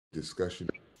discussion.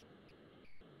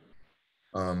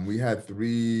 We had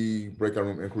three breakout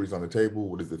room inquiries on the table.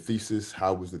 What is the thesis?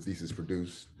 How was the thesis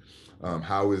produced?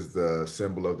 How is the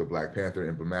symbol of the Black Panther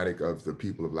emblematic of the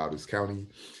people of Loudon County?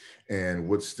 And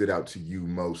what stood out to you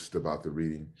most about the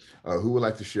reading? Who would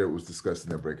like to share what was discussed in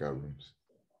their breakout rooms?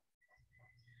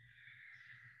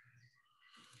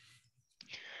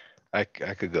 I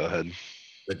could go ahead.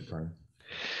 Take your time.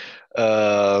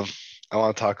 Uh, I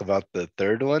want to talk about the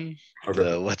third one, Okay.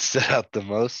 the what stood out the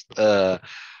most.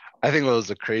 I think what was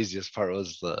the craziest part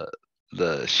was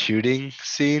the shooting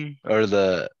scene or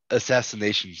the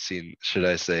assassination scene, should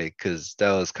I say? Because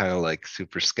that was kind of like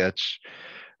super sketch.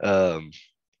 Um,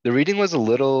 the reading was a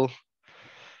little,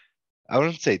 I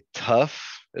wouldn't say tough.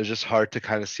 It was just hard to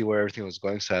kind of see where everything was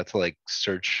going. So I had to like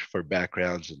search for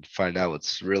backgrounds and find out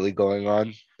what's really going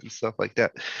on and stuff like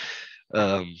that.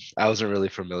 I wasn't really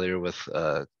familiar with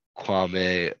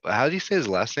Kwame. How do you say his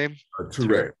last name?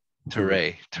 Ture.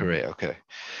 Ture. Ture. Okay.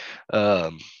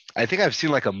 Um, I think I've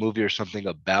seen like a movie or something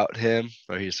about him,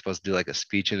 or he's supposed to do like a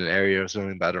speech in an area or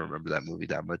something, but I don't remember that movie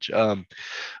that much.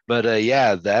 But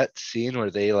yeah, that scene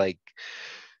where they like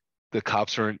the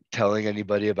cops weren't telling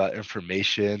anybody about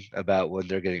information about when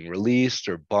they're getting released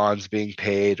or bonds being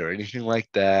paid or anything like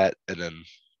that, and then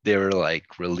they were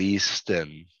like released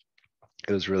and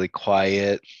it was really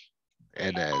quiet,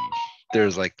 and then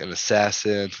there's like an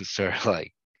assassin who started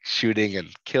like shooting and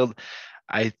killed.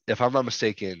 If I'm not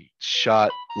mistaken,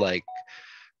 shot like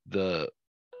the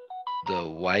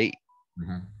white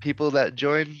Mm-hmm. people that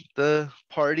joined the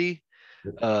party,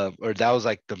 or that was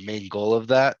like the main goal of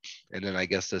that. And then I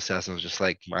guess the assassin was just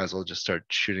like, might as well just start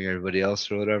shooting everybody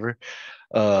else or whatever.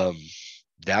 Um,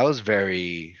 that was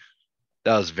very,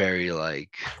 that was very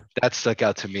like, that stuck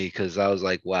out to me because I was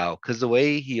like, wow. Because the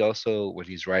way he also, when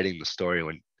he's writing the story,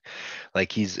 when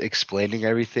like he's explaining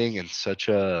everything in such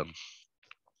a,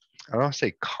 I don't want to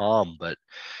say calm, but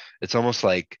it's almost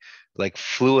like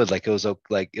fluid, like it was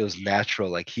like it was natural,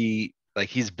 like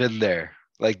he's been there.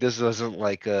 Like this wasn't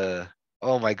like a,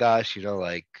 oh my gosh,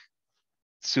 like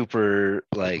super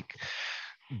like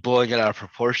blowing it out of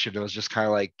proportion. It was just kind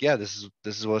of like, yeah, this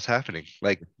is what's happening.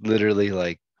 Like literally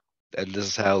like, and this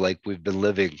is how like we've been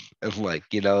living. And like,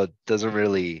 it doesn't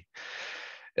really,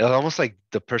 it was almost like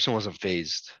the person wasn't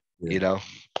phased, Yeah. you know?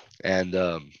 And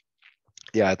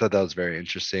yeah, I thought that was very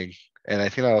interesting. And I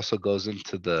think that also goes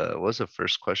into what was the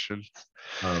first question?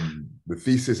 The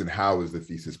thesis and how is the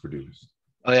thesis produced?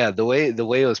 Oh yeah, the way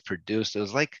it was produced, it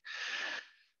was like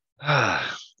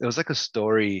it was like a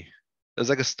story. It was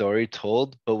like a story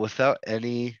told, but without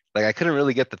any like I couldn't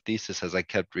really get the thesis as I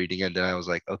kept reading it. And then I was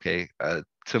like, okay,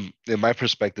 in my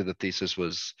perspective, the thesis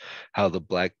was how the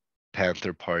Black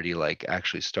Panther Party like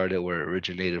actually started, where it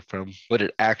originated from, what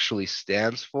it actually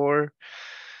stands for,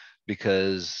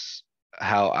 because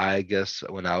how I guess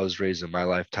when I was raised in my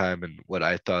lifetime and what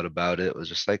I thought about it was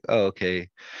just like, oh, okay,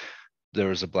 there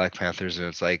was a Black Panthers, and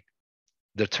it's like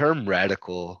the term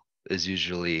radical is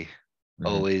usually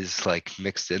Mm-hmm. always like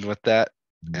mixed in with that.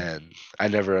 Mm-hmm. And I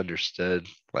never understood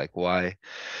like why.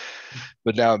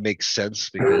 But now it makes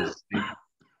sense because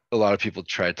a lot of people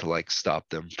tried to like stop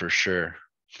them for sure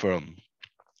from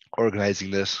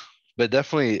organizing this. But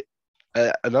definitely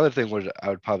another thing would I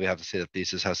would probably have to say the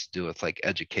thesis has to do with like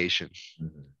education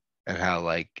Mm-hmm. and how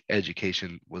like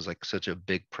education was like such a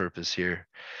big purpose here.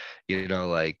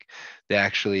 Like they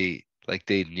actually like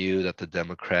they knew that the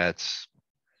Democrats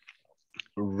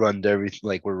run everything,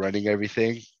 like we're running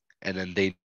everything, and then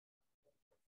they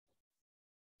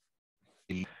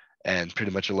and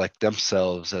pretty much elect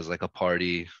themselves as like a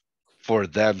party for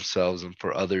themselves and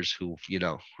for others who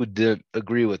didn't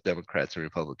agree with Democrats and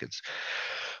Republicans,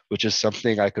 which is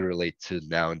something I could relate to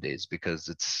nowadays because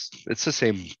it's the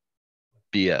same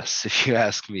BS if you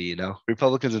ask me.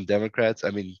 Republicans and Democrats. I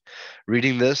mean,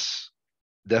 reading this,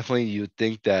 definitely you would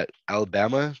think that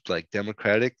Alabama, like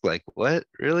Democratic, like what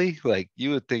really? Like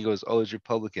you would think it was always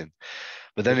Republican.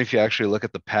 But then if you actually look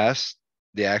at the past,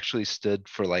 they actually stood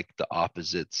for like the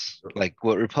opposites. Like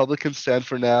what Republicans stand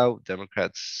for now,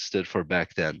 Democrats stood for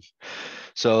back then.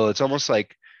 So it's almost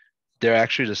like they're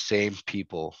actually the same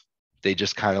people. They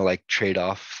just kind of like trade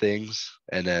off things.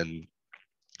 And then,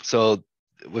 so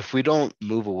if we don't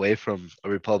move away from a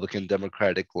Republican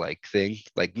Democratic like thing,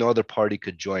 like no other party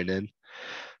could join in.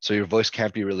 So your voice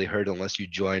can't be really heard unless you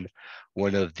join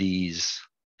one of these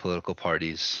political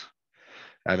parties.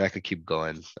 And I could keep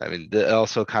going. I mean, it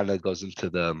also kind of goes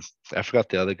into I forgot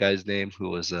the other guy's name who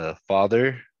was a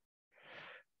father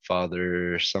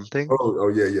something. Oh,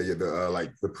 yeah, yeah, yeah. The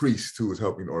like the priest who was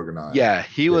helping organize. Yeah,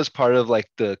 he Yeah. was part of like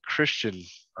the Christian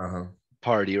Uh huh.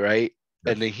 party, right?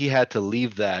 And Yes. then he had to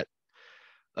leave that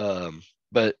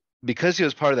But because he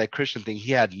was part of that Christian thing,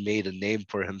 he had made a name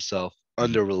for himself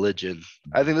under religion.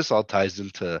 I think this all ties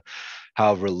into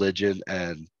how religion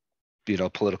and,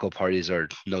 political parties are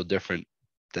no different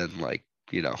than, like,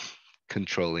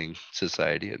 controlling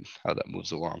society and how that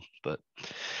moves along. But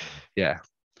yeah,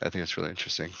 I think it's really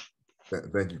interesting.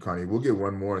 Thank you, Connie. We'll get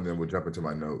one more and then we'll jump into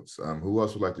my notes. Who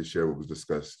else would like to share what was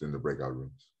discussed in the breakout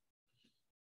rooms?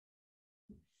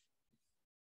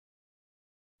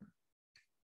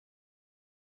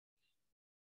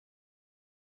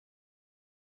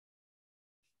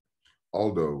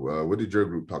 Aldo, what did your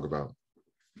group talk about?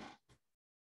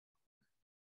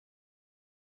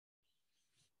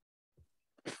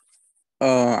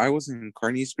 I was in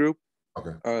Carney's group.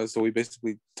 Okay. So we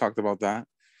basically talked about that.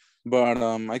 But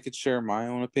I could share my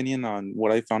own opinion on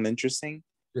what I found interesting.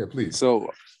 Yeah, please.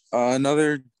 So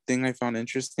another thing I found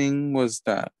interesting was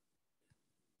that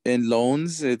in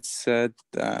loans, it said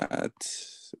that,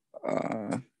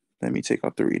 let me take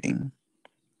out the reading.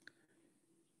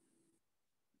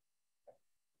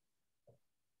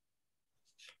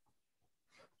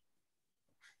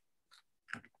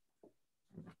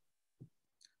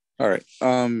 All right.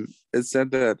 It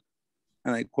said that,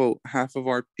 and I quote, half of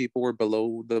our people were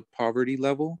below the poverty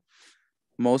level,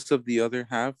 most of the other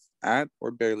half at or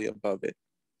barely above it.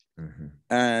 Mm-hmm.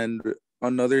 And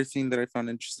another thing that I found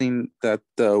interesting, that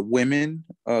the women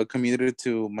commuted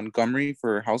to Montgomery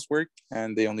for housework,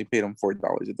 and they only paid them $4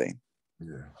 a day.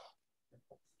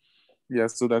 Yeah,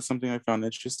 so that's something I found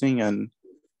interesting. And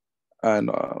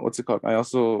what's it called? I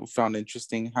also found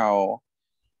interesting how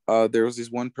there was this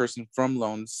one person from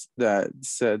loans that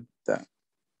said that,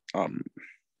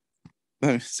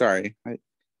 sorry,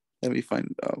 let me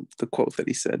find the quote that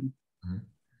he said. Mm-hmm.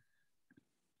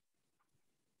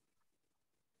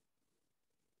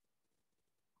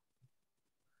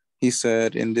 He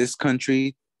said, in this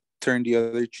country, turn the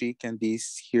other cheek, and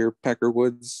these here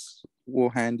Peckerwoods will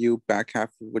hand you back half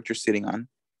of what you're sitting on.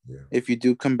 Yeah. If you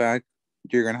do come back,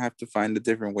 you're going to have to find a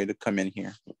different way to come in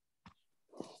here.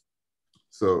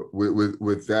 So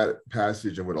with that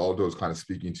passage and what Aldo's kind of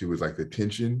speaking to is like the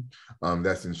tension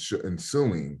that's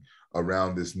ensuing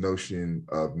around this notion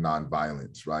of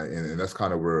nonviolence, right? And that's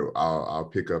kind of where I'll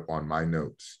pick up on my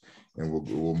notes, and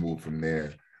we'll move from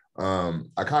there.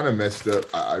 I kind of messed up.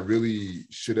 I really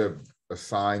should have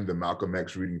assigned the Malcolm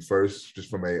X reading first, just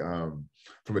from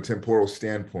a temporal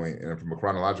standpoint and from a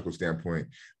chronological standpoint.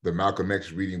 The Malcolm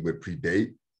X reading would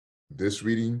predate this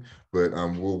reading, but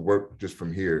we'll work just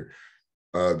from here.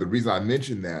 The reason I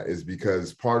mention that is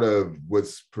because part of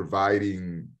what's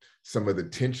providing some of the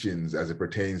tensions as it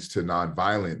pertains to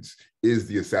nonviolence is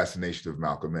the assassination of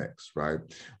Malcolm X, right?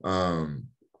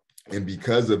 And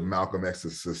because of Malcolm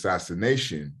X's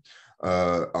assassination,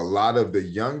 a lot of the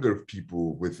younger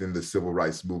people within the civil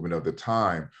rights movement of the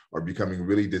time are becoming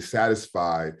really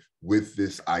dissatisfied with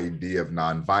this idea of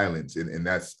nonviolence. And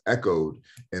that's echoed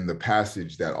in the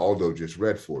passage that Aldo just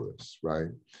read for us, right?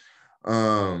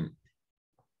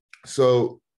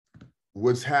 So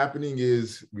what's happening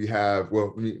is we have,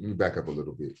 well, let me back up a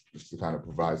little bit just to kind of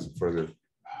provide some further,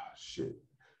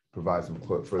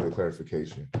 further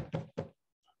clarification.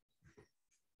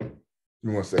 Give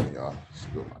me 1 second, y'all.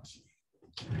 Spill my tea.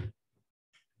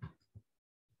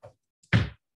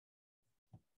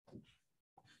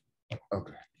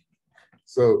 Okay.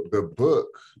 So the book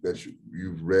that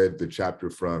you've read the chapter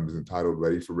from is entitled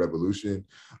Ready for Revolution.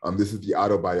 This is the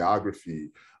autobiography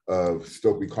of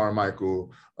Stokely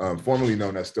Carmichael, formerly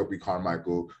known as Stokely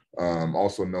Carmichael,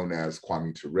 also known as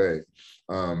Kwame Ture.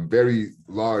 Very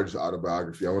large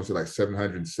autobiography. I want to say like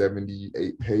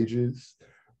 778 pages.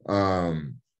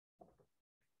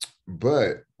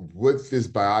 But what this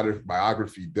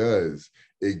biography does,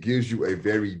 it gives you a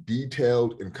very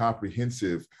detailed and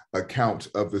comprehensive account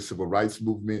of the civil rights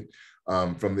movement,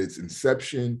 from its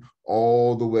inception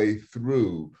all the way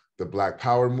through the Black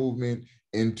Power movement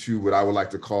into what I would like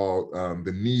to call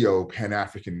the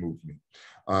neo-Pan-African movement.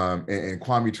 And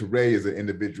Kwame Ture is an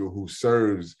individual who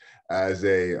serves as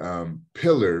a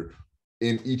pillar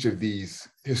in each of these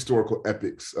historical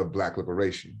epics of Black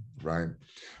liberation, right?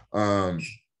 And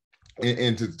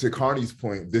to Carney's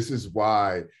point, this is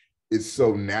why it's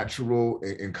so natural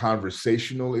and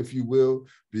conversational, if you will,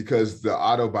 because the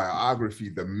autobiography,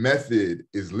 the method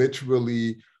is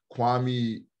literally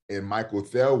Kwame and Michael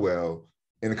Thelwell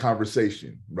in a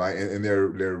conversation, right? And they're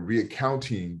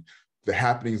recounting the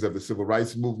happenings of the civil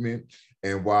rights movement.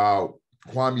 And while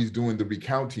Kwame's doing the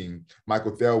recounting,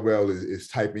 Michael Thelwell is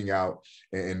typing out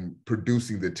and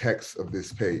producing the text of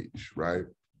this page, right?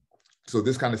 So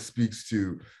this kind of speaks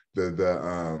to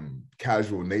the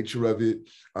casual nature of it,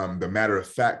 the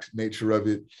matter-of-fact nature of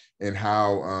it, and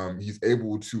how he's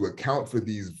able to account for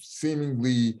these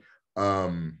seemingly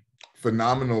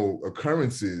phenomenal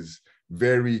occurrences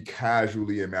very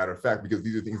casually and matter of fact, because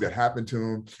these are things that happened to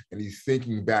him, and he's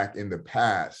thinking back in the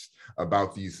past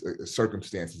about these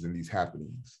circumstances and these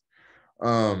happenings.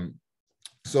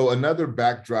 So another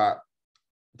backdrop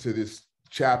to this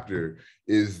chapter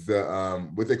is the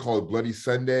what they call Bloody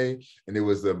Sunday, and it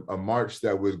was a march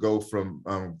that would go from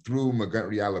through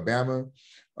Montgomery, Alabama,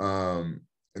 and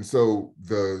so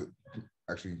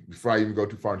actually, before I even go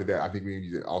too far into that, I think we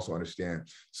need to also understand.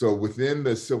 So within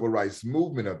the civil rights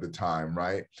movement of the time,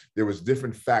 right, there was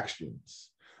different factions.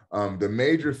 The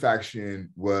major faction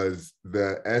was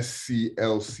the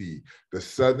SCLC, the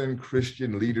Southern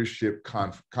Christian Leadership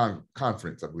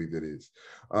Conference, I believe it is.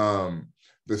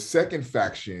 The second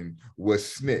faction was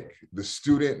SNCC, the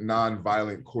Student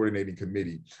Nonviolent Coordinating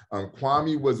Committee.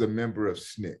 Kwame was a member of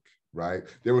SNCC. Right.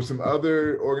 There were some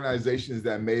other organizations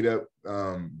that made up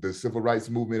the civil rights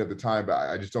movement at the time, but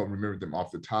I just don't remember them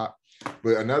off the top.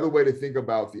 But another way to think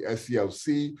about the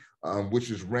SCLC, which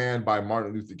was ran by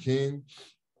Martin Luther King,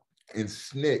 and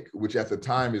SNCC, which at the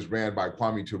time is ran by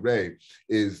Kwame Ture,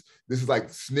 this is like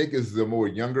SNCC is the more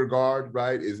younger guard,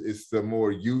 right? It's the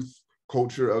more youth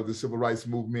culture of the civil rights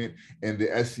movement, and the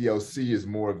SCLC is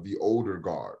more of the older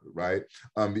guard, right?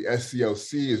 The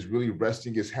SCLC is really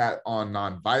resting its hat on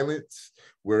nonviolence,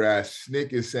 whereas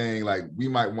SNCC is saying, like, we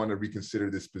might want to reconsider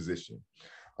this position.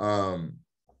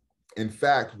 In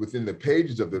fact, within the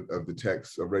pages of the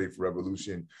text of Ready for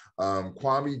Revolution,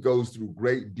 Kwame goes through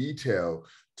great detail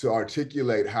to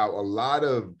articulate how a lot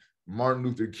of Martin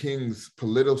Luther King's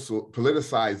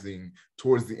politicizing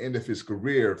towards the end of his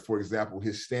career, for example,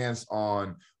 his stance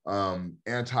on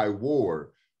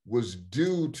anti-war, was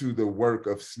due to the work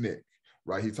of SNCC,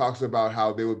 right? He talks about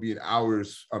how there would be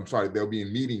there'll be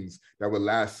in meetings that would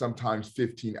last sometimes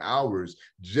 15 hours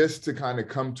just to kind of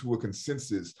come to a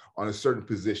consensus on a certain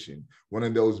position, one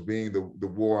of those being the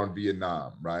war on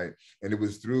Vietnam, right? And it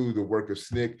was through the work of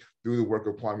SNCC, through the work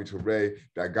of Kwame Ture,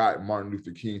 that got Martin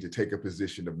Luther King to take a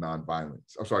position of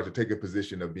nonviolence. to take a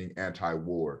position of being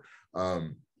anti-war.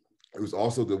 It was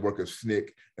also the work of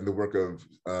SNCC and the work of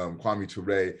Kwame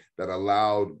Ture that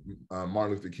allowed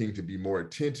Martin Luther King to be more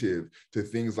attentive to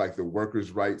things like the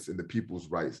workers' rights and the people's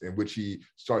rights, in which he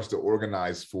starts to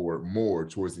organize for more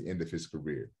towards the end of his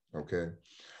career, okay?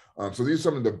 So these are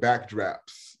some of the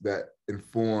backdrops that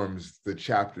informs the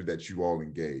chapter that you all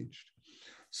engaged.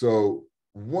 So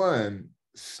one,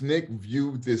 SNCC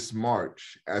viewed this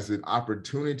march as an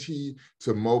opportunity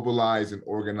to mobilize and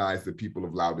organize the people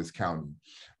of Loudon County.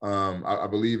 I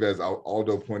believe, as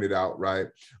Aldo pointed out, right,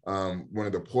 one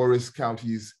of the poorest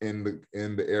counties in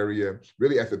the area,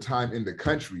 really at the time in the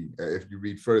country, if you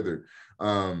read further,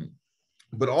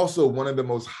 but also one of the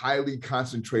most highly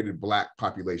concentrated Black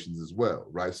populations as well,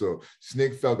 right? So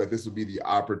SNCC felt that this would be the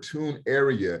opportune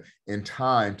area and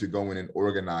time to go in and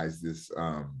organize this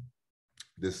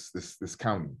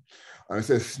county. It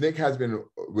says SNCC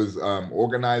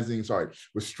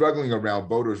was struggling around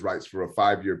voters' rights for a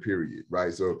 5-year period,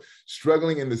 right? So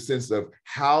struggling in the sense of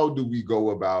how do we go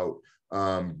about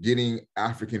getting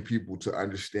African people to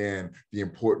understand the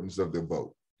importance of the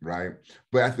vote, right?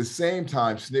 But at the same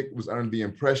time, SNCC was under the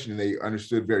impression, they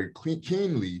understood very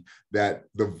keenly, that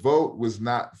the vote was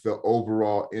not the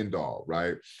overall end all,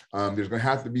 right? There's gonna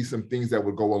have to be some things that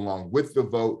would go along with the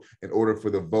vote in order for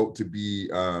the vote to be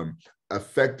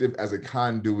effective as a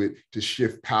conduit to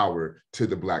shift power to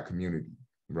the Black community,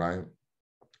 right?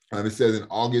 It says in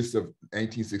August of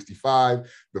 1865,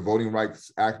 the Voting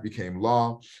Rights Act became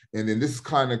law. And then this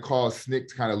kind of caused SNCC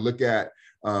to kind of look at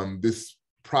this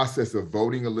process of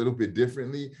voting a little bit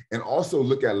differently, and also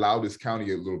look at Loudon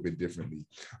County a little bit differently.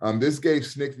 This gave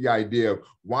SNCC the idea of,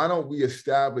 why don't we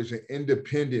establish an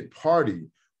independent party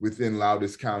within Loudon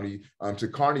County, to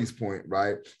Carney's point,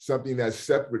 right? Something that's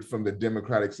separate from the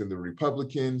Democrats and the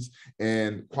Republicans.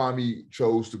 And Kwame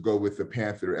chose to go with the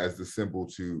Panther as the symbol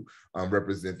to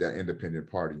represent that independent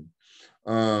party.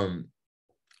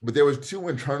 But there was 2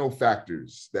 internal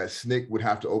factors that SNCC would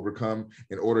have to overcome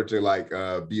in order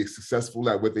to be successful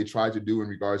at what they tried to do in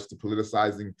regards to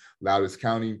politicizing Loudon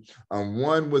County.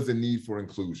 One was the need for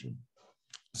inclusion.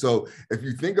 So if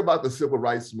you think about the civil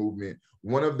rights movement,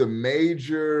 one of the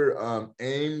major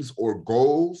aims or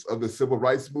goals of the civil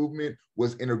rights movement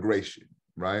was integration,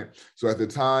 right? So at the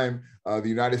time, the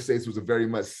United States was a very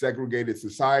much segregated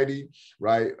society,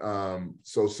 right?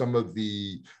 So some of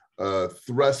the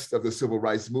thrust of the civil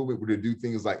rights movement were to do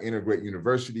things like integrate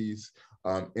universities,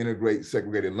 integrate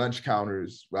segregated lunch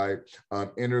counters, right?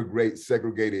 Integrate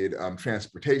segregated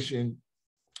transportation.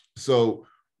 So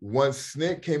once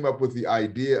SNCC came up with the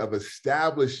idea of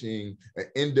establishing an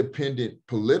independent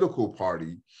political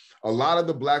party, a lot of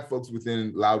the Black folks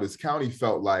within Loudoun County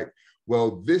felt like,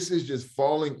 well, this is just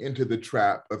falling into the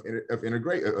trap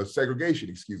of segregation,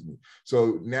 excuse me.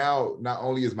 So now, not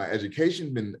only has my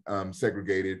education been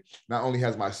segregated, not only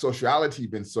has my sociality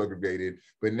been segregated,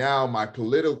 but now my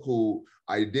political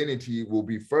identity will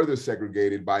be further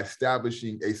segregated by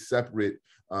establishing a separate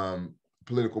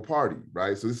political party,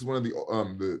 right? So this is one of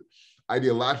the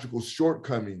ideological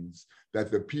shortcomings that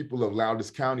the people of Loudoun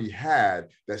County had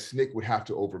that SNCC would have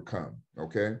to overcome,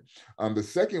 okay? The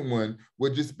second one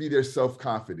would just be their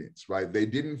self-confidence, right? They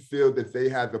didn't feel that they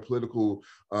had the political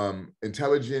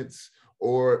intelligence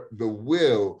or the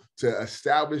will to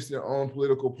establish their own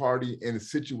political party and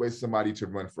situate somebody to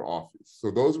run for office.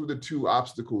 So those were the two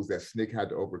obstacles that SNCC had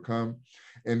to overcome.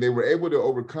 And they were able to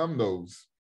overcome those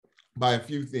by a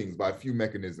few things, by a few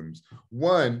mechanisms.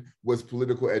 One was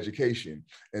political education.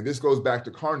 And this goes back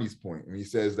to Carney's point. And he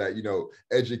says that, you know,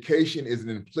 education is an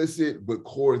implicit but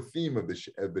core theme of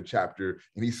the chapter.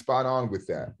 And he's spot on with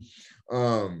that.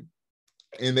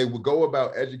 And they would go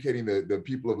about educating the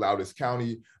people of Loudoun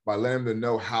County by letting them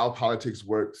know how politics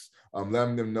works,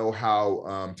 letting them know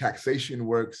how taxation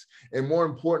works. And more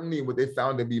importantly, what they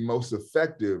found to be most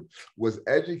effective was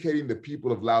educating the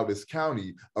people of Loudoun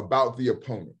County about the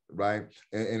opponent, right?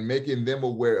 And making them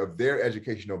aware of their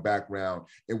educational background.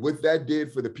 And what that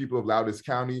did for the people of Loudoun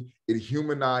County, it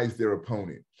humanized their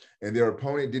opponent. And their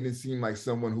opponent didn't seem like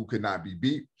someone who could not be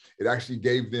beat. It actually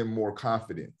gave them more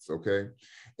confidence, okay?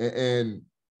 And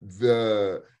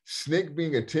the SNCC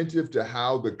being attentive to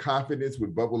how the confidence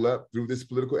would bubble up through this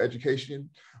political education,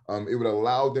 it would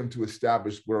allow them to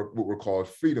establish what were called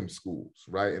freedom schools,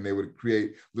 right? And they would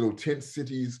create little tent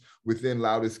cities within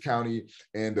Loudoun County,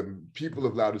 and the people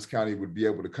of Loudoun County would be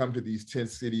able to come to these tent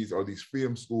cities or these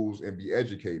freedom schools and be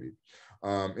educated.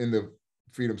 In the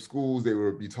freedom schools, they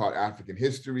would be taught African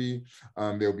history.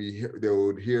 They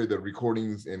would hear the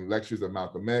recordings and lectures of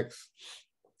Malcolm X.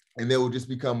 And they will just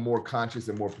become more conscious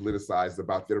and more politicized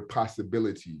about their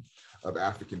possibility of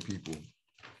African people.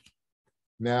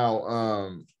 Now,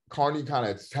 Carney kind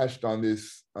of touched on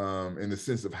this in the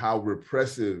sense of how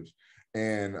repressive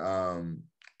and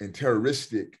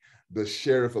terroristic the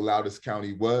sheriff of Loudoun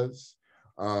County was.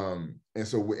 And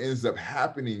so what ends up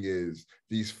happening is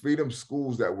these freedom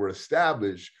schools that were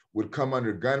established would come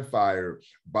under gunfire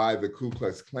by the Ku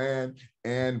Klux Klan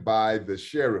and by the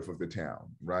sheriff of the town,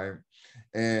 right?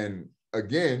 And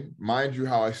again, mind you,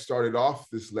 how I started off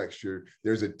this lecture,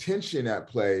 there's a tension at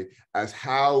play as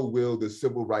how will the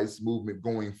civil rights movement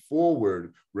going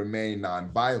forward remain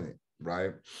nonviolent,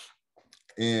 right?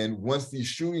 And once these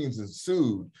shootings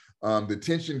ensued, the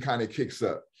tension kind of kicks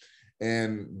up.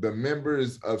 And the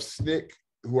members of SNCC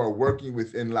who are working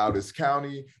within Loudoun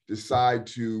County decide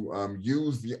to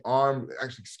use the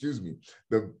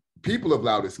the people of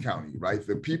Loudoun County, right?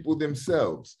 The people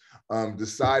themselves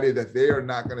decided that they are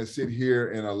not going to sit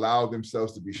here and allow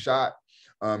themselves to be shot.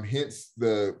 Hence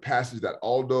the passage that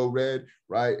Aldo read,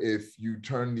 right? If you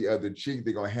turn the other cheek,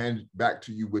 they're going to hand back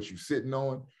to you what you're sitting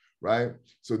on, right?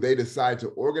 So they decide to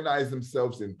organize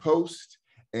themselves in post.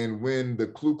 And when the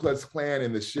Ku Klux Klan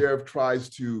and the sheriff tries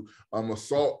to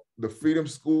assault the freedom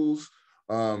schools,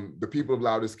 the people of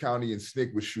Loudoun County and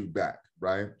SNCC would shoot back,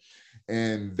 right?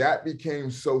 And that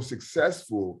became so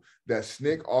successful that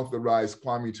SNCC authorized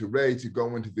Kwame Ture to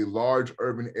go into the large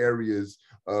urban areas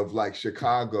of like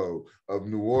Chicago, of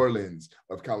New Orleans,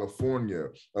 of California,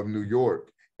 of New York,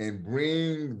 and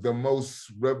bring the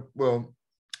most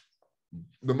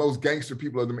gangster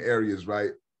people of them areas,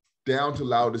 right, down to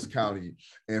Loudoun County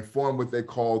and form what they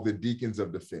call the Deacons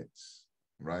of Defense,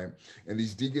 right? And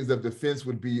these Deacons of Defense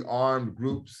would be armed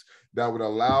groups that would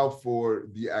allow for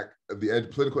the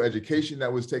political education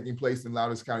that was taking place in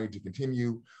Loudoun County to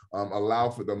continue, allow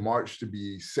for the march to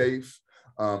be safe,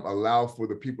 allow for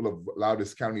the people of Loudoun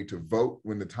County to vote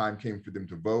when the time came for them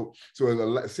to vote. So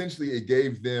essentially it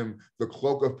gave them the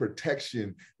cloak of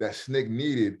protection that SNCC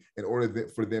needed in order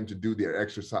for them to do their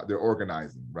exercise, their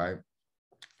organizing, right?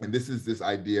 And this is this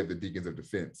idea of the Deacons of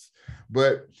Defense.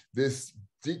 But this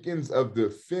Deacons of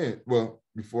Defense, well,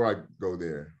 before I go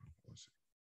there,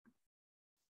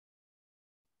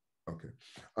 okay.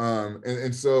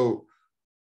 And so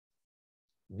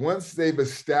once they've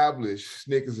established,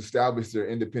 SNCC has established their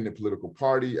independent political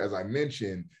party, as I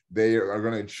mentioned, they are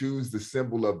going to choose the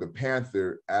symbol of the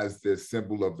panther as the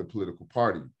symbol of the political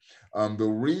party. The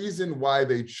reason why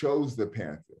they chose the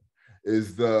panther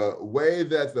is the way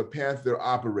that the Panther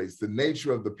operates, the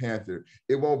nature of the Panther.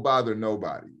 It won't bother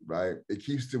nobody, right? It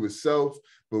keeps to itself,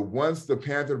 but once the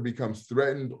Panther becomes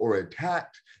threatened or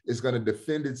attacked, it's going to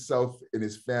defend itself and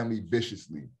its family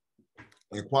viciously.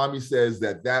 And Kwame says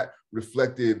that that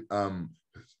reflected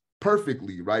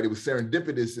perfectly, right? It was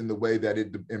serendipitous in the way that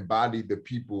it embodied the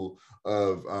people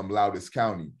of Loudous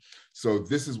County. So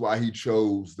this is why he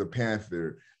chose the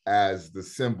Panther as the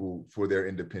symbol for their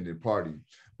independent party.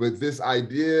 But this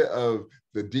idea of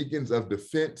the deacons of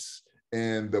defense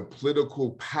and the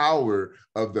political power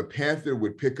of the Panther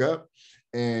would pick up,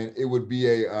 and it would be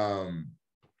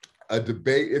a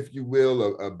debate, if you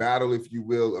will, a battle, if you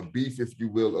will, a beef, if you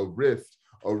will, a rift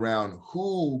around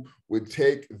who would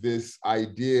take this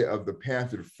idea of the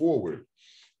Panther forward.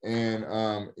 And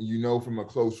you know from a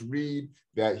close read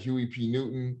that Huey P.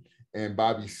 Newton and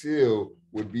Bobby Seale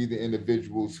would be the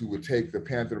individuals who would take the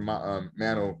Panther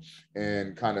mantle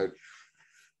and kind of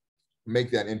make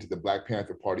that into the Black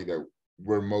Panther Party that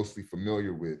we're mostly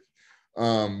familiar with.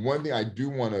 One thing I do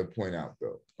want to point out,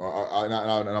 though,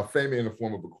 and I'll frame it in the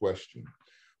form of a question.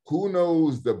 Who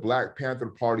knows the Black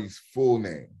Panther Party's full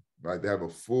name? Right, they have a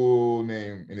full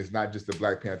name, and it's not just the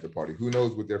Black Panther Party. Who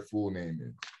knows what their full name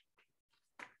is?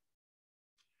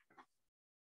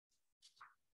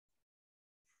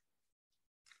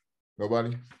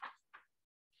 Nobody?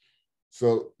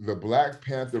 So the Black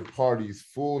Panther Party's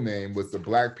full name was the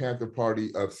Black Panther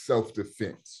Party of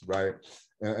Self-Defense, right?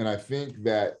 And I think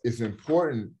that it's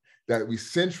important that we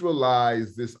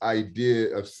centralize this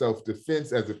idea of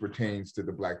self-defense as it pertains to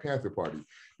the Black Panther Party,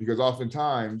 because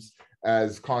oftentimes,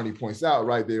 as Carney points out,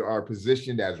 right, they are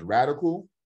positioned as radical,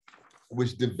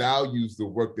 which devalues the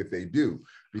work that they do,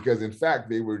 because in fact,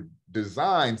 they were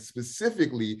designed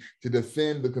specifically to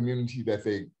defend the community that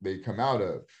they come out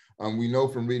of. We know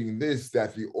from reading this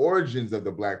that the origins of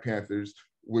the Black Panthers,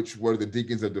 which were the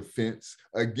deacons of defense,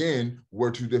 again, were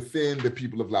to defend the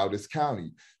people of Loudous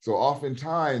County. So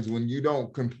oftentimes when you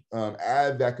don't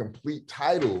add that complete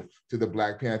title to the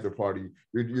Black Panther Party,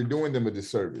 you're doing them a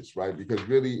disservice, right? Because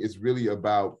really, it's really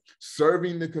about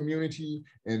serving the community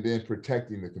and then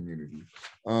protecting the community.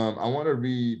 I want to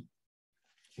read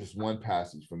just one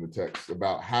passage from the text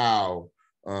about how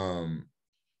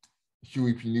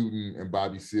Huey P. Newton and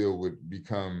Bobby Seale would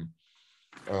become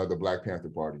the Black Panther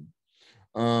Party.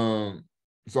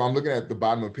 So I'm looking at the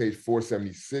bottom of page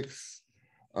 476.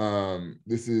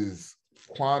 This is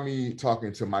Kwame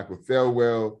talking to Michael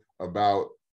Thelwell about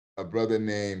a brother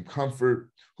named Comfort,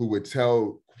 who would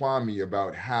tell Kwame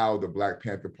about how the Black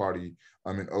Panther Party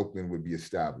in Oakland would be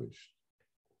established.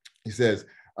 He says,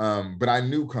 but I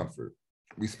knew Comfort.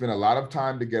 We spent a lot of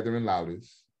time together in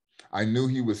Loudous. I knew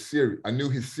he was serious. I knew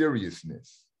his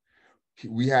seriousness.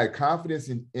 We had confidence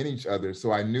in each other,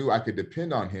 so I knew I could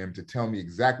depend on him to tell me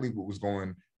exactly what was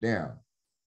going down,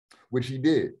 which he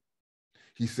did.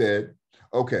 He said,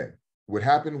 okay, what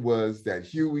happened was that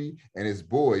Huey and his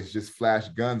boys just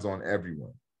flashed guns on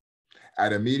everyone.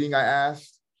 At a meeting I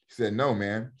asked, he said, no,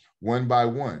 man, one by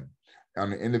one,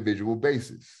 on an individual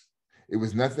basis. It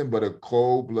was nothing but a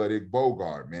cold-blooded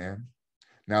Bogart, man.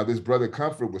 Now, this brother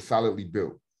Comfort was solidly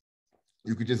built.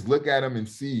 You could just look at him and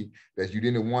see that you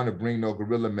didn't want to bring no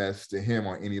guerrilla mess to him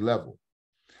on any level.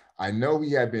 I know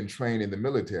he had been trained in the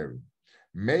military.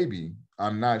 Maybe,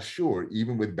 I'm not sure,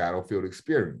 even with battlefield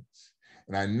experience.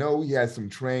 And I know he had some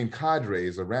trained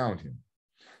cadres around him.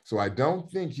 So I don't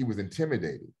think he was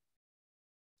intimidated.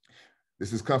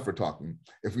 This is Comfort talking.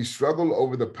 If we struggle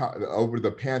over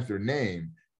the Panther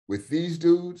name, with these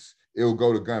dudes, it'll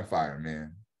go to gunfire,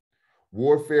 man.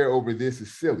 Warfare over this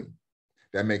is silly.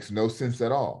 That makes no sense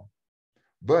at all.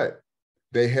 But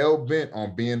they hell bent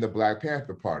on being the Black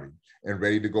Panther Party and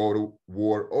ready to go to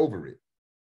war over it.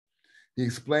 He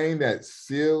explained that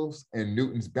Seals and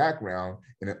Newton's background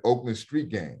in an Oakland street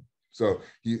gang. So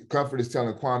Comfort is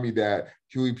telling Kwame that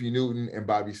Huey P. Newton and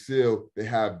Bobby Seale, they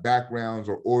have backgrounds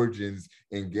or origins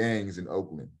in gangs in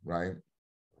Oakland, right?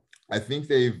 I think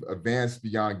they've advanced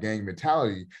beyond gang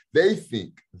mentality. They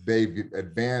think they've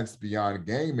advanced beyond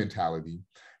gang mentality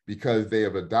because they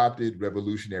have adopted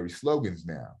revolutionary slogans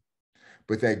now.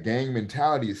 But that gang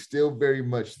mentality is still very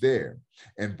much there.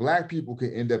 And Black people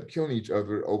can end up killing each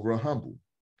other over a humble.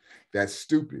 That's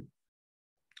stupid.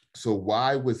 So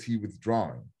why was he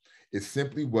withdrawing? It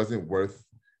simply wasn't worth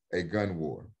a gun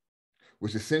war,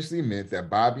 which essentially meant that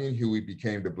Bobby and Huey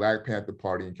became the Black Panther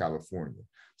Party in California.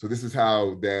 So this is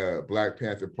how the Black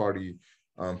Panther Party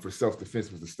for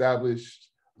self-defense was established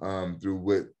through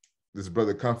what this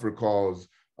brother Comfort calls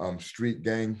street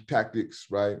gang tactics,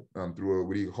 right? Through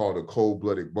what he called a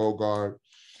cold-blooded Bogart.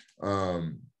 But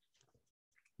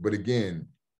again,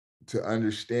 to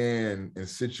understand and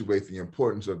situate the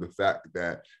importance of the fact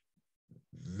that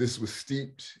this was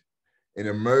steeped and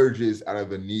emerges out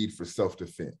of a need for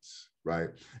self-defense, right?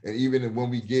 And even when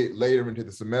we get later into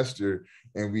the semester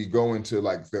and we go into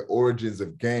like the origins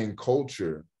of gang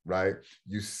culture, right?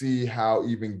 You see how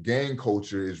even gang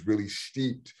culture is really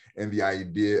steeped in the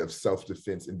idea of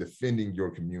self-defense and defending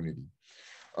your community.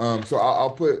 So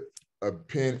I'll put a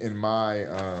pin in my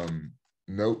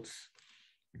notes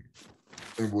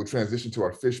and we'll transition to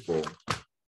our fishbowl.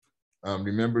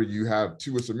 Remember, you have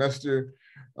 2 a semester.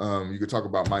 You could talk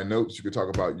about my notes. You could talk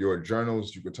about your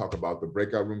journals. You could talk about the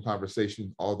breakout room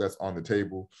conversation. All that's on the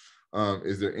table.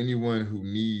 Is there anyone who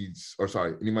needs, or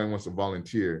sorry, anybody wants to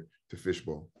volunteer to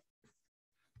fishbowl?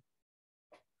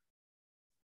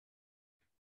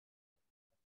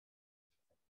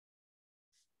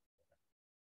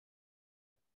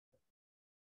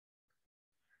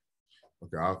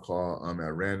 Okay, I'll call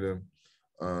at random.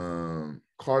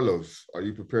 Carlos, are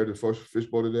you prepared to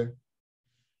fishbowl today?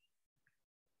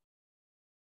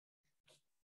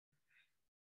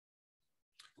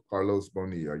 Carlos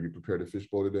Boni, are you prepared to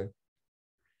fishbowl today?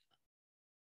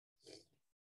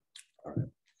 All right.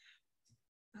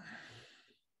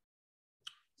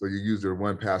 So you used your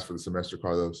 1 pass for the semester,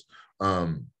 Carlos.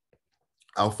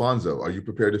 Alfonso, are you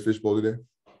prepared to fishbowl today?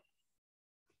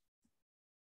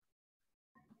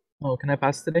 Oh, can I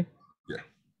pass today? Yeah.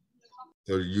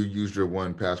 So you used your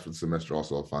 1 pass for the semester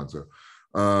also, Alfonso.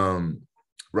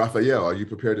 Raphael, are you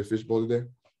prepared to fishbowl today?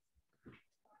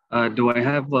 Do I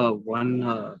have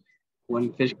one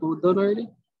fishbowl done already?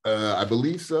 I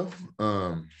believe so.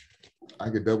 I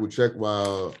could double check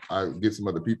while I get some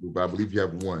other people, but I believe you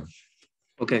have 1.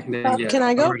 Okay, then yeah. Can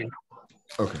I go? Already.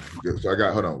 Okay, good. So I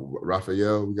got, hold on,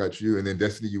 Raphael, we got you, and then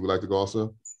Destiny, you would like to go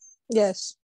also?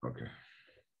 Yes. Okay.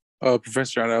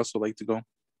 Professor, I'd also like to go.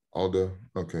 Aldo,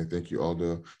 okay, thank you,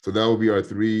 Aldo. So that will be our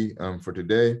 3 for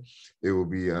today. It will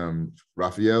be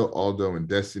Raphael, Aldo, and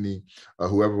Destiny.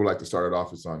 Whoever would like to start it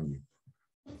off, it's on you.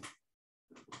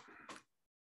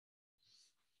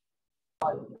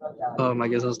 I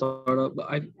guess I'll start up.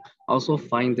 But I also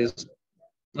find this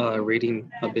reading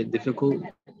a bit difficult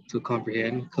to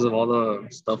comprehend because of all the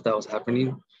stuff that was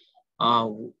happening.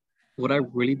 What I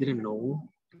really didn't know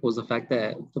was the fact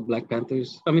that the Black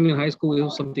Panthers, I mean, in high school, it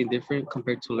was something different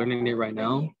compared to learning it right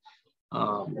now.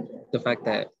 The fact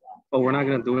that, oh, we're not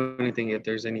going to do anything if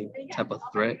there's any type of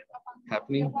threat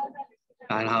happening.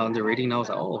 And how in the reading, I was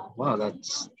like, oh, wow,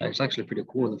 that's actually pretty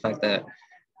cool. The fact that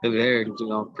they're there,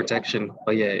 protection.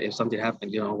 But yeah, if something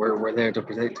happened, we're there to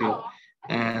protect you.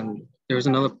 And there was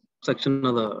another section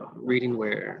of the reading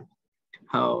where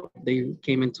how they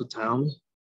came into town,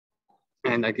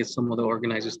 and I guess some of the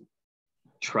organizers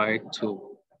tried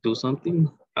to do something.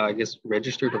 I guess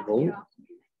register to vote,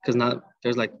 because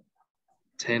there's like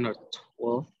 10 or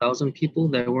 12,000 people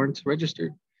that weren't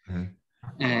registered.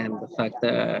 Mm-hmm. And the fact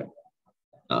that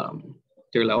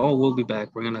they're like, oh, we'll be back.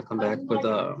 We're gonna come back with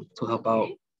to help out.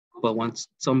 But once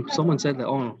someone said that,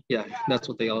 oh yeah, that's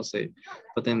what they all say.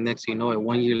 But then next thing you know,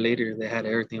 1 year later, they had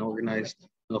everything organized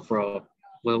for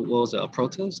what was it, a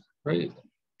protest, right?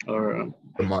 Or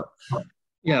a march.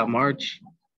 Yeah, March.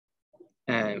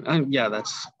 And yeah,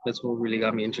 that's what really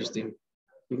got me interesting.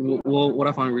 Well, what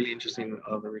I found really interesting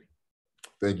of the reading.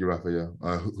 Thank you, Raphael.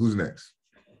 Who's next?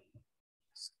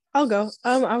 I'll go.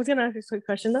 I was gonna ask a quick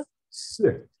question though.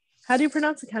 Yeah. How do you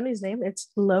pronounce the county's name? It's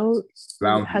Louders.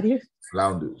 How do you?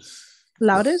 Louders.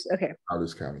 Louders? Okay.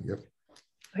 Louders County, yep.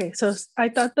 Okay, so I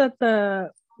thought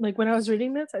that when I was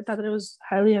reading this, I thought that it was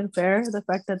highly unfair, the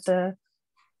fact that the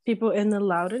people in the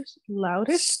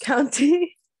Louders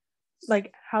County,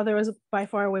 like how there was by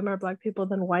far way more Black people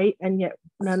than white, and yet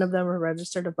none of them were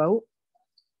registered to vote.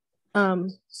 Not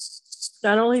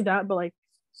only that, but like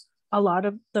a lot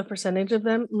of the percentage of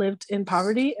them lived in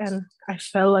poverty, and I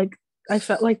felt like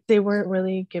they weren't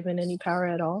really given any power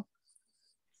at all.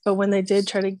 But when they did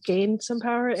try to gain some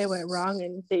power, it went wrong,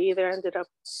 and they either ended up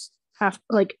half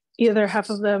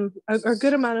of them, or a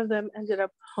good amount of them, ended up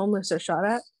homeless or shot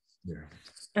at. Yeah.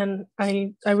 And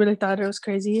I really thought it was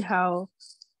crazy how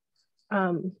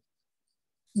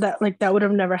that would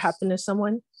have never happened to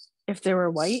someone if they were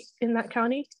white in that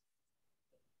county.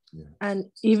 Yeah.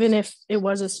 And even if it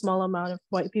was a small amount of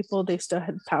white people, they still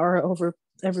had power over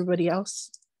everybody else.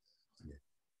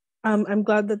 I'm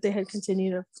glad that they had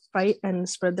continued to fight and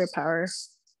spread their power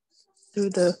through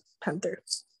the Panther.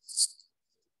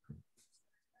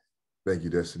 Thank you,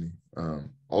 Destiny.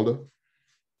 Aldo?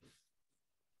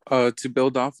 To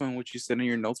build off on what you said in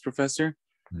your notes, Professor,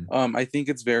 I think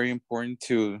it's very important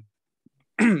to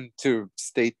to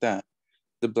state that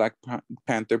the Black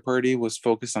Panther Party was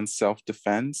focused on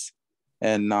self-defense,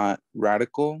 and not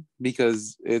radical,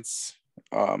 because it's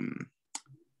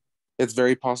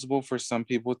very possible for some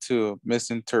people to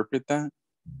misinterpret that,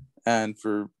 and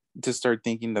to start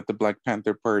thinking that the Black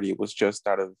Panther Party was just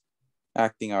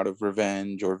acting out of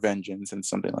revenge or vengeance and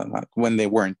something like that, when they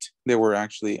weren't. They were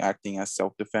actually acting as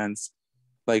self-defense,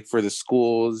 like for the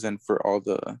schools and for all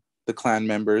the clan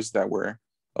members that were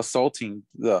assaulting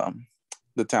the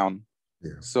town.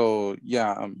 Yeah. So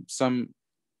yeah,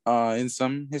 in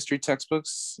some history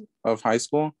textbooks of high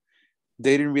school,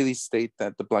 they didn't really state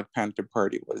that the Black Panther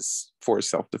Party was for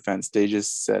self-defense. They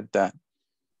just said that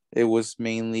it was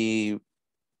mainly,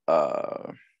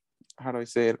 how do I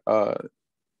say it?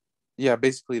 Yeah,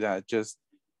 basically that, just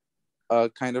a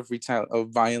kind of a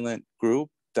violent group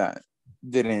that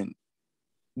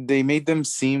they made them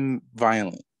seem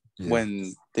violent, yeah,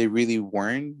 when they really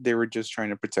weren't. They were just trying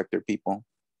to protect their people.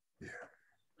 Yeah.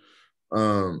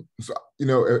 So,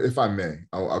 if I may,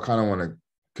 I kind of want to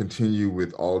continue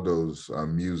with all those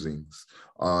musings.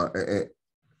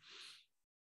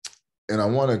 And I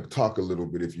want to talk a little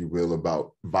bit, if you will,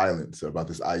 about violence, about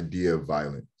this idea of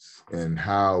violence and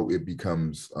how it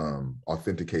becomes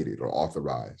authenticated or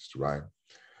authorized, right?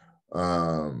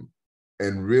 And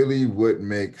really what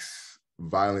makes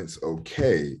violence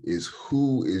okay is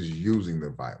who is using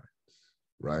the violence,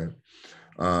 right?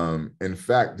 In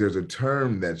fact, there's a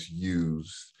term that's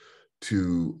used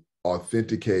to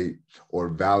authenticate or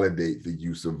validate the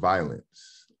use of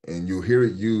violence. And you'll hear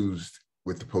it used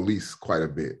with the police quite a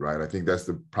bit, right? I think that's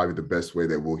probably the best way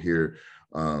that we'll hear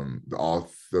the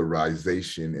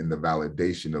authorization and the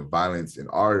validation of violence in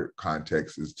our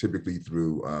context is typically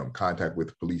through contact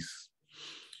with police.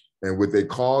 And what they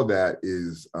call that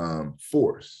is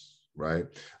force, right?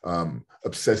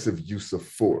 Obsessive use of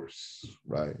force,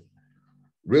 right?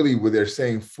 Really, when they're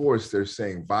saying force, they're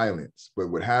saying violence. But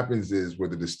what happens is where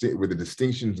the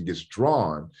distinction gets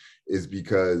drawn is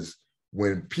because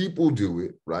when people do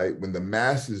it, right, when the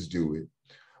masses do it,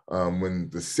 when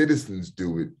the citizens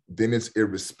do it, then it's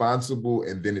irresponsible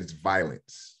and then it's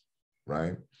violence,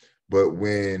 right? But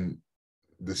when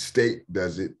the state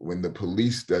does it, when the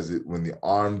police does it, when the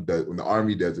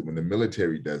army does it, when the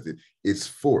military does it, it's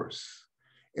force.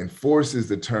 And force is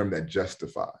the term that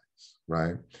justifies,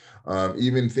 right?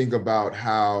 Even think about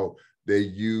how they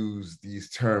use these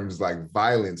terms like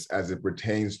violence as it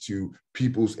pertains to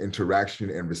people's interaction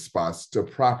and response to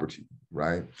property,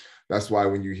 right? That's why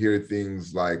when you hear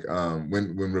things like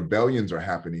when rebellions are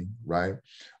happening, right?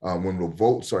 When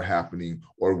revolts are happening,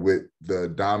 or what the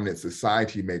dominant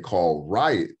society may call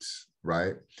riots,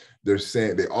 right? They're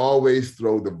saying, they always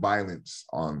throw the violence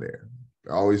on there.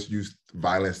 They always use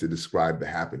violence to describe the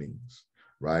happenings,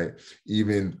 right?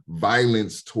 Even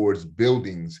violence towards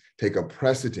buildings take a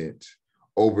precedent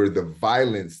over the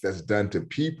violence that's done to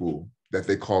people that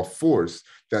they call force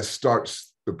that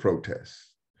starts the protest.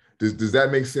 Does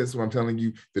that make sense what I'm telling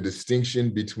you? The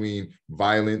distinction between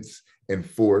violence and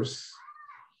force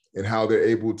and how they're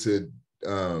able to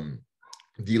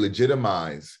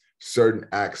delegitimize certain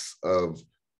acts of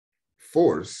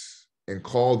force and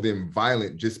call them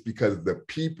violent just because of the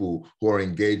people who are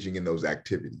engaging in those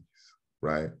activities,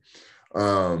 right?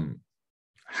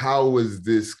 How was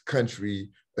this country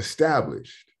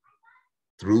established?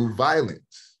 Through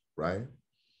violence, right?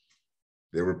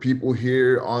 There were people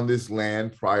here on this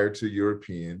land prior to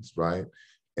Europeans, right?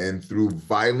 And through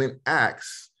violent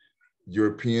acts,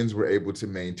 Europeans were able to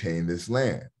maintain this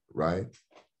land, right?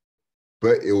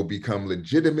 But it will become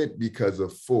legitimate because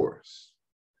of force.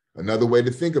 Another way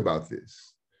to think about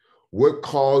this, what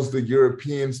caused the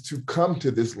Europeans to come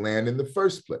to this land in the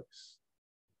first place?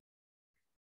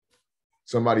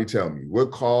 Somebody tell me,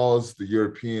 what caused the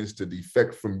Europeans to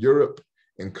defect from Europe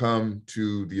and come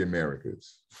to the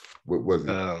Americas? What was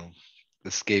it?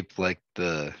 Escape like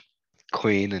the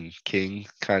queen and king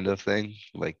kind of thing,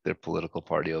 like their political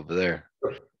party over there.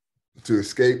 To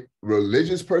escape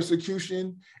religious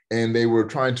persecution, and they were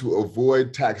trying to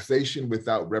avoid taxation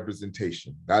without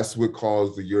representation. That's what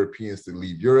caused the Europeans to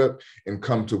leave Europe and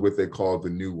come to what they call the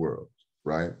New World,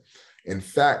 right? In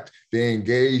fact, they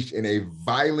engaged in a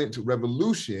violent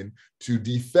revolution to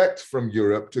defect from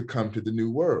Europe to come to the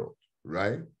New World,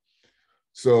 right?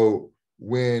 So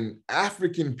when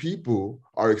African people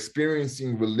are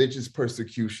experiencing religious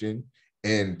persecution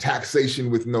and taxation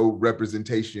with no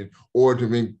representation, or to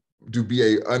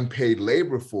be an unpaid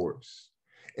labor force,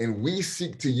 and we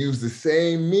seek to use the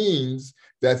same means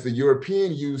that the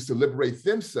European used to liberate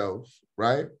themselves,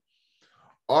 right?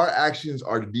 Our actions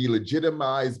are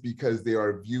delegitimized because they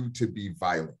are viewed to be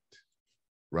violent,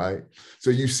 right? So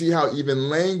you see how even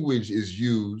language is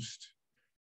used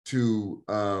to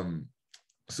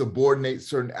subordinate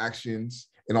certain actions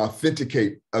and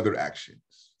authenticate other actions,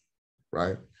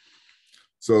 right?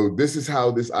 So this is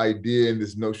how this idea and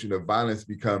this notion of violence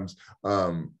becomes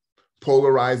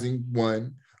polarizing,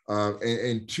 one,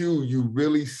 and two, you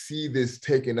really see this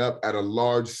taken up at a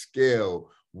large scale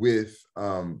with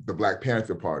the Black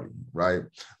Panther Party, right?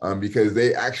 Because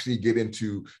they actually get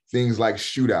into things like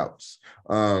shootouts.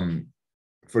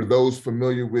 For those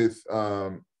familiar with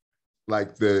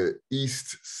like the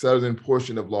east southern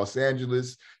portion of Los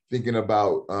Angeles, thinking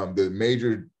about the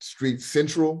major street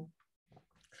Central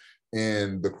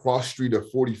and the cross street of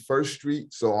 41st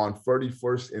Street. So on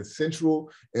 31st and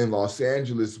Central in Los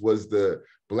Angeles was the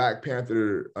Black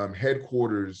Panther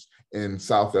headquarters in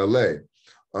South LA.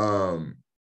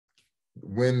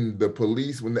 When the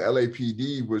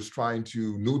LAPD was trying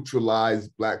to neutralize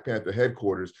Black Panther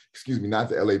headquarters, excuse me, not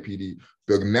the LAPD,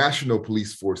 the national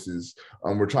police forces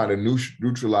were trying to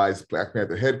neutralize Black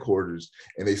Panther headquarters,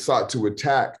 and they sought to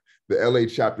attack the LA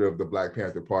chapter of the Black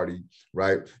Panther Party,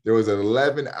 right? There was an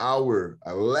 11-hour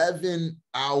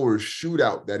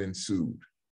shootout that ensued,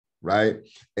 right?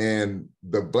 And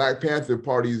the Black Panther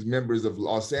Party's members of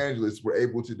Los Angeles were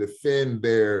able to defend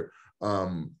their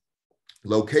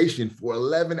location for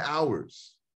 11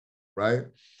 hours, right?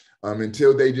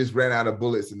 Until they just ran out of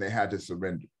bullets and they had to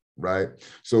surrender, right?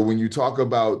 So when you talk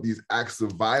about these acts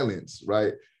of violence,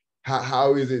 right,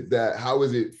 how is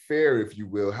it fair, if you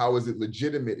will, how is it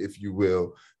legitimate, if you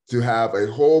will, to have a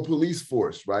whole police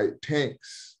force, right,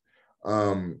 tanks,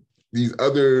 these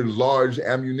other large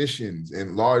ammunitions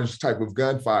and large type of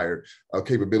gunfire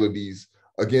capabilities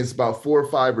against about 4 or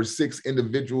 5 or 6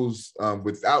 individuals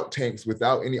without tanks,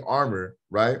 without any armor,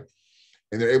 right?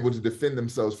 And they're able to defend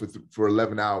themselves for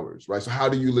 11 hours, right? So how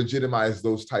do you legitimize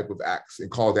those type of acts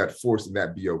and call that force and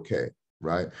that be okay,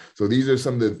 right? So these are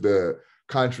some of the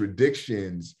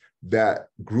contradictions that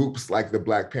groups like the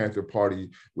Black Panther Party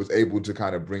was able to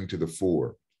kind of bring to the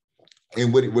fore.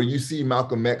 And where you see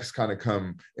Malcolm X kind of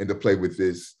come into play with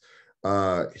this,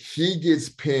 he gets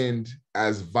pinned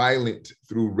as violent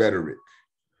through rhetoric.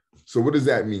 So what does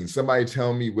that mean? Somebody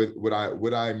tell me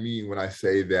what I mean when I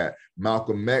say that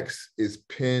Malcolm X is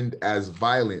pinned as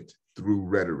violent through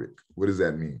rhetoric. What does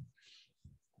that mean?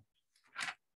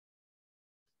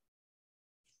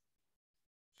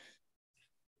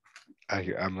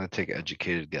 I'm gonna take an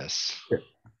educated guess. Okay.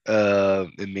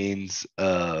 It means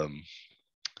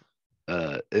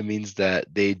that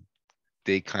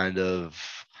they kind of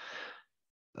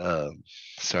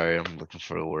sorry, I'm looking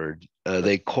for a word.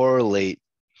 They correlate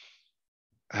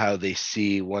how they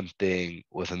see one thing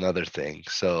with another thing.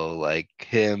 So like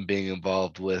him being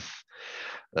involved with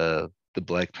the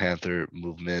Black Panther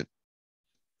movement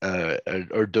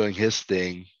or doing his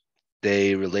thing,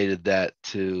 they related that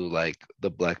to like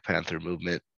the Black Panther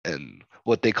movement and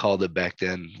what they called it back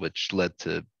then, which led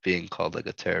to being called like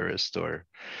a terrorist or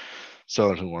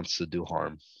someone who wants to do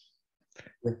harm.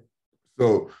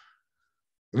 So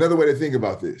another way to think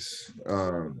about this,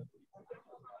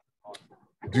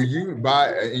 do you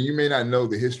and you may not know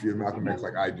the history of Malcolm X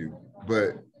like I do,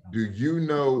 but do you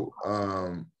know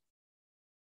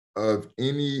of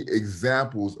any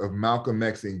examples of Malcolm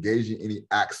X engaging in any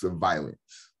acts of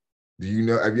violence? Do you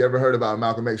know, have you ever heard about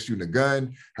Malcolm X shooting a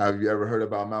gun? Have you ever heard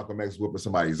about Malcolm X whooping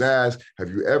somebody's ass? Have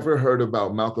you ever heard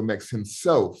about Malcolm X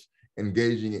himself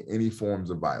engaging in any forms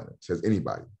of violence? Has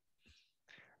anybody?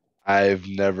 I've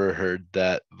never heard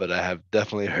that, but I have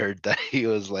definitely heard that he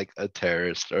was like a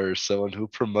terrorist or someone who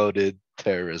promoted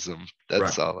terrorism.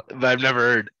 That's right. All. But I've never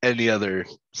heard any other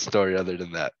story other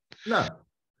than that. No,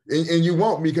 and you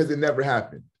won't, because it never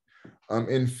happened.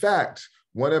 In fact,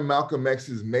 one of Malcolm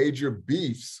X's major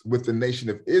beefs with the Nation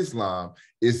of Islam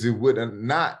is it would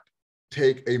not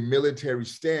take a military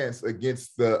stance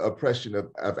against the oppression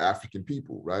of African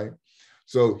people, right?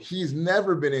 So he's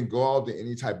never been involved in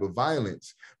any type of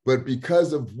violence, but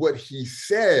because of what he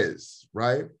says,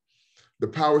 right, the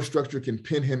power structure can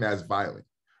pin him as violent,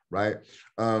 right?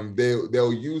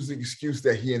 They'll use the excuse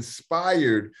that he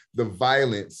inspired the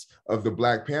violence of the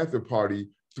Black Panther Party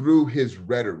through his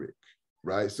rhetoric,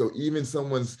 right? So even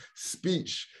someone's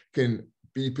speech can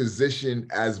be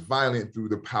positioned as violent through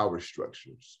the power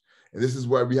structures. And this is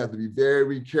why we have to be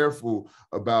very careful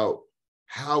about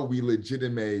how we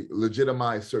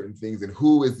legitimize certain things and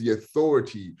who is the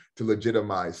authority to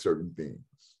legitimize certain things,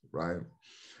 right?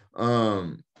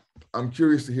 I'm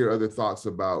curious to hear other thoughts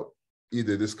about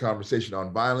either this conversation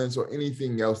on violence or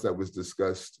anything else that was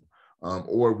discussed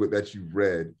or that you've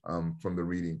read from the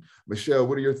reading. Michelle,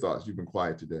 what are your thoughts? You've been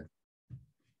quiet today.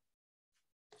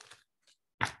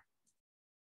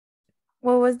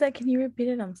 What was that? Can you repeat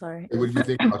it? I'm sorry. What do you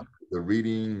think about the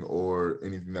reading or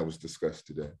anything that was discussed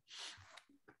today?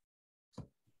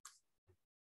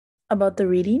 About the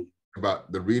reading?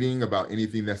 About the reading, about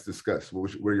anything that's discussed.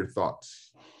 What are your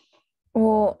thoughts?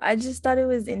 Well, I just thought it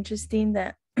was interesting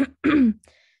that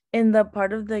in the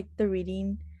part of the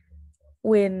reading,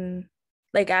 when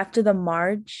like after the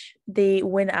march, they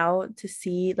went out to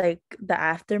see like the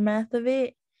aftermath of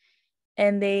it,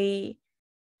 and they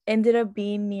ended up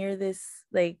being near this,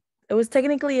 like it was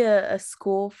technically a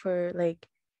school for like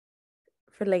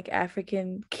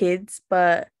African kids,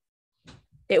 but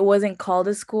it wasn't called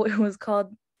a school. It was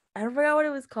called, I don't forget what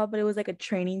it was called, but it was like a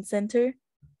training center.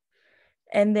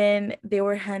 And then they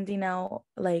were handing out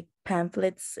like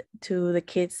pamphlets to the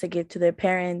kids to give to their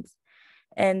parents.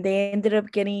 And they ended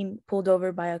up getting pulled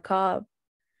over by a cop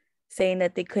saying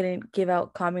that they couldn't give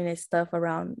out communist stuff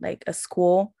around like a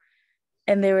school.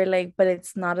 And they were like, but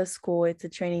it's not a school, it's a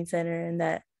training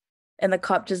center. And the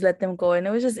cop just let them go. And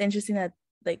it was just interesting that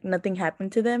like nothing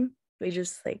happened to them. We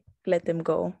just like let them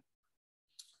go.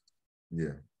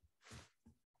 Yeah.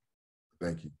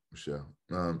 Thank you, Michelle.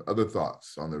 Other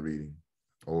thoughts on the reading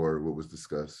or what was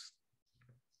discussed?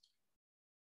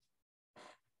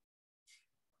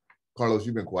 Carlos,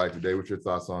 you've been quiet today. What's your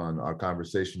thoughts on our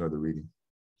conversation or the reading?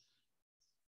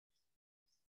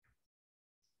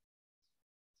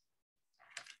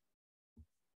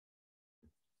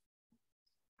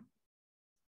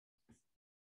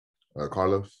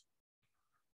 Carlos?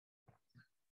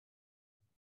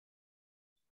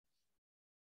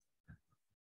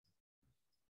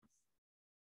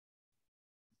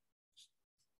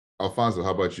 Alfonso, how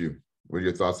about you? What are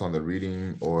your thoughts on the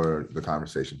reading or the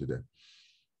conversation today?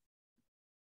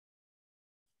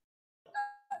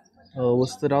 What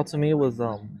stood out to me was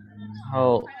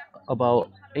how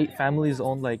about 8 families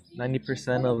owned like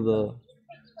 90% of the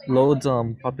Lod's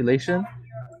population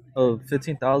of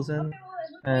 15,000,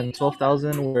 and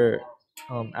 12,000 were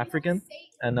African,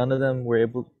 and none of them were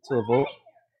able to vote.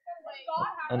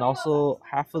 And also,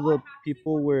 half of the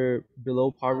people were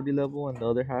below poverty level, and the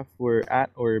other half were at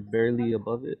or barely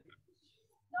above it.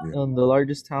 Yeah. The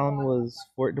largest town was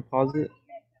Fort Deposit,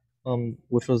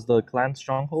 which was the clan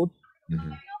stronghold.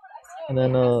 Mm-hmm. And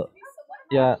then,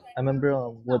 yeah, I remember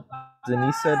what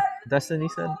Destiny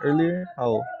said earlier,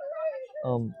 how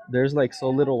there's like so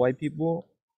little white people,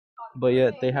 but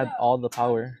yet they had all the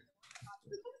power.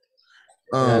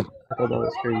 Yeah, I thought that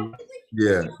was crazy.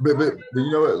 Yeah, but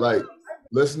you know what? Like,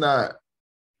 let's not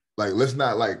let's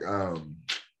not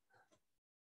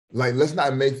let's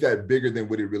not make that bigger than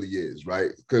what it really is,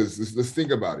 right? Because let's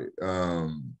think about it.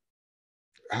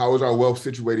 How is our wealth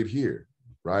situated here,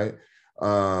 right?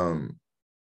 1%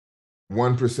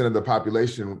 of the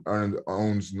population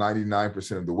owns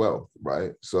 99% of the wealth,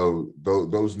 right? So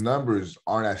those numbers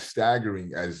aren't as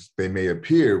staggering as they may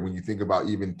appear when you think about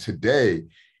even today,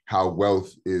 how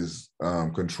wealth is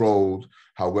controlled,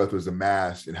 how wealth is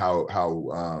amassed, and how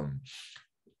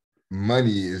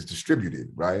money is distributed,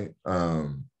 right?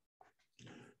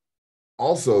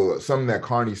 Also, something that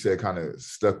Carney said kind of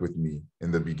stuck with me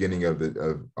in the beginning of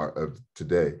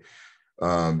today.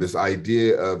 This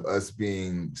idea of us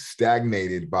being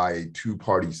stagnated by a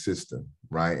two-party system,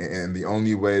 right? And the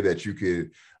only way that you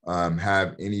could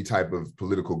have any type of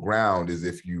political ground is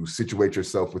if you situate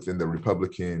yourself within the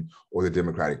Republican or the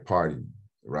Democratic Party,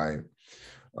 right?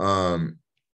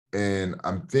 And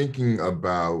I'm thinking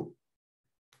about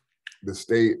the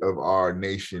state of our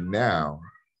nation now,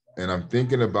 and I'm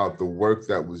thinking about the work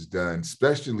that was done,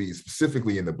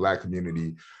 specifically in the Black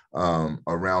community,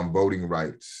 around voting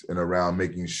rights and around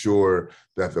making sure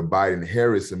that the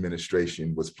Biden-Harris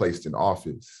administration was placed in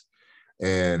office.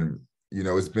 And, you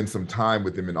know, it's been some time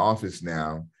with them in office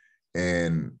now,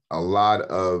 and a lot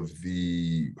of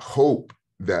the hope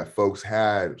that folks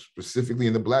had, specifically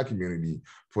in the Black community,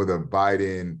 for the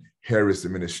Biden-Harris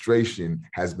administration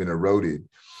has been eroded.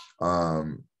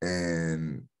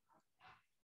 And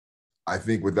I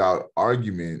think without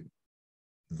argument,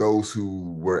 those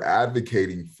who were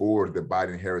advocating for the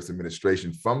Biden-Harris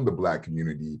administration from the Black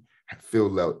community feel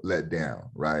let down,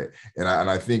 right? And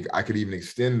I think I could even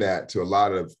extend that to a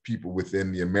lot of people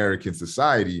within the American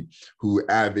society who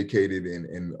advocated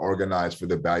and organized for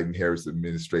the Biden-Harris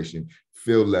administration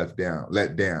feel let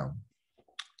down.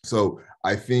 So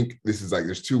I think this is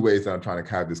there's two ways that I'm trying to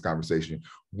have this conversation.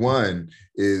 One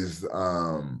is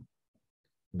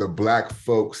the Black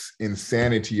folks'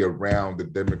 insanity around the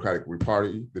Democratic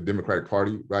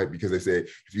Party, right? Because they say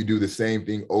if you do the same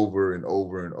thing over and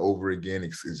over and over again,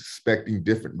 expecting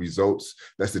different results,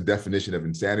 that's the definition of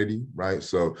insanity, right?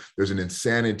 So there's an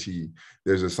insanity,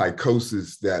 there's a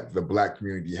psychosis that the Black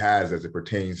community has as it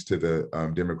pertains to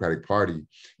the Democratic Party.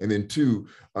 And then two,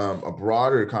 a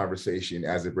broader conversation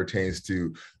as it pertains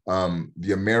to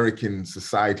the American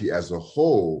society as a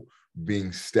whole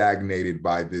being stagnated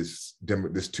by this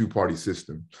two-party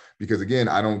system. Because again,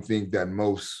 I don't think that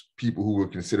most people who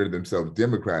would consider themselves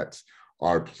Democrats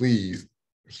are pleased,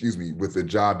 with the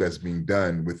job that's being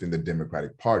done within the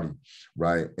Democratic Party,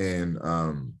 right? And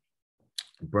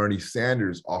Bernie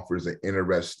Sanders offers an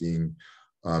interesting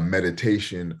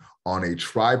meditation on a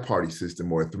tri-party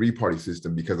system or a three-party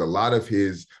system, because a lot of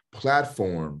his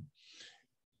platform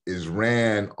is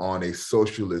ran on a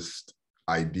socialist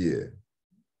idea,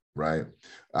 right?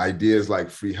 Ideas like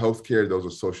free healthcare, those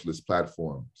are socialist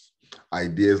platforms.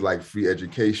 Ideas like free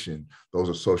education, those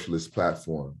are socialist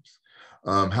platforms.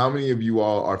 How many of you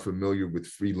all are familiar with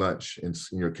free lunch in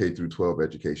your K through 12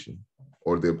 education,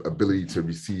 or the ability to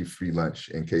receive free lunch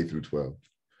in K through 12?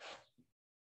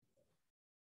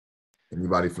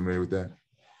 Anybody familiar with that?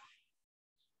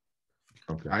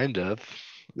 Okay. Kind of.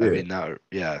 Yeah. I mean, not,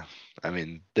 yeah. I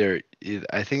mean,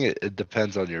 I think it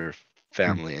depends on your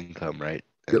family income, right?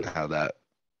 And Yep. how that,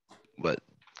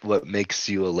 what makes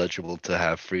you eligible to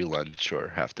have free lunch or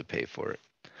have to pay for it.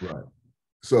 Right.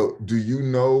 So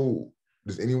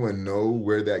does anyone know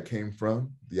where that came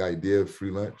from? The idea of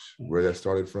free lunch, where that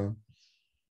started from?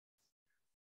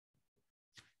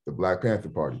 The Black Panther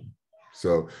Party.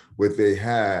 So what they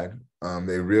had,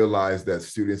 they realized that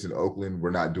students in Oakland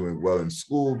were not doing well in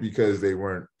school because they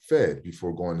weren't fed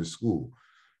before going to school.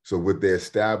 So what they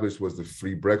established was the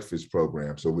free breakfast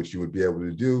program. So what you would be able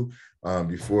to do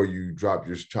before you drop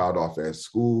your child off at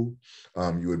school,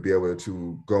 you would be able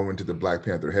to go into the Black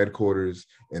Panther headquarters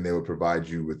and they would provide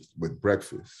you with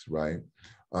breakfast, right?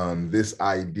 This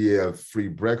idea of free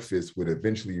breakfast would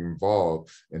eventually evolve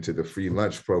into the free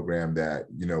lunch program that,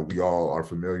 we all are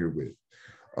familiar with.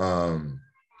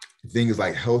 Things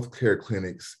like healthcare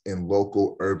clinics in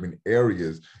local urban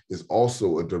areas is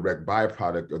also a direct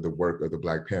byproduct of the work of the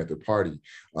Black Panther Party.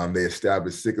 They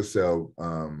established sickle cell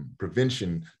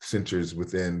prevention centers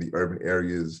within the urban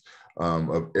areas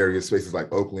spaces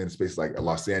like Oakland, spaces like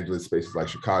Los Angeles, spaces like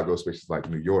Chicago, spaces like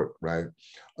New York, right?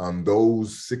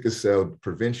 Those sickle cell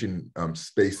prevention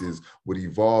spaces would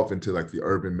evolve into like the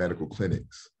urban medical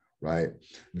clinics, right?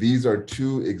 These are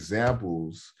two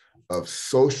examples of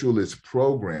socialist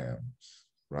programs,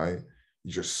 right?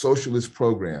 These are socialist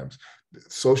programs.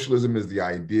 Socialism is the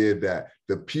idea that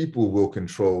the people will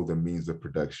control the means of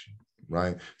production,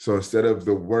 right? So instead of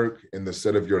the work and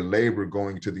instead of your labor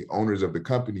going to the owners of the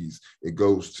companies, it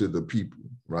goes to the people,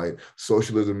 right?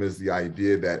 Socialism is the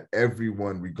idea that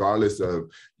everyone, regardless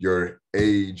of your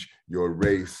age, your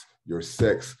race, your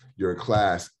sex, your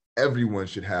class, everyone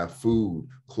should have food,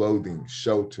 clothing,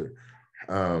 shelter,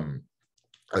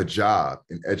 a job,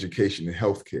 in education, and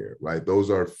healthcare, right? Those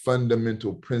are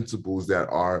fundamental principles that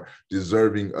are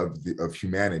deserving of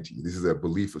humanity. This is a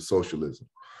belief of socialism,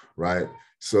 right?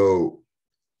 So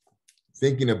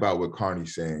thinking about what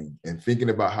Carney's saying and thinking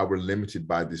about how we're limited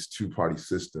by this two-party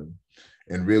system,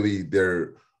 and really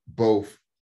they're both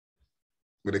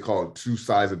what they call two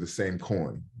sides of the same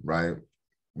coin, right?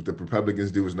 What the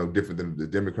Republicans do is no different than the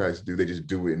Democrats do. They just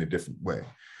do it in a different way.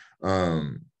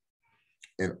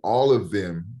 And all of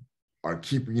them are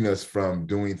keeping us from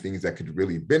doing things that could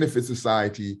really benefit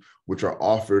society, which are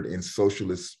offered in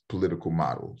socialist political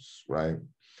models, right?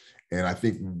 And I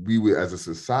think we would, as a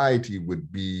society, it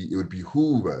would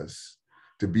behoove us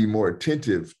to be more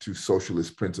attentive to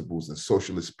socialist principles and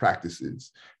socialist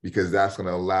practices, because that's going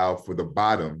to allow for the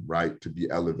bottom, right, to be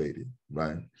elevated,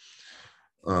 right?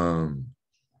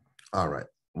 All right,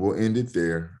 we'll end it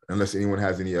there, unless anyone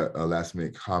has any last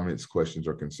minute comments, questions,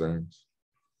 or concerns.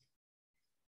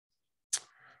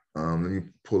 Let me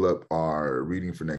pull up our reading for next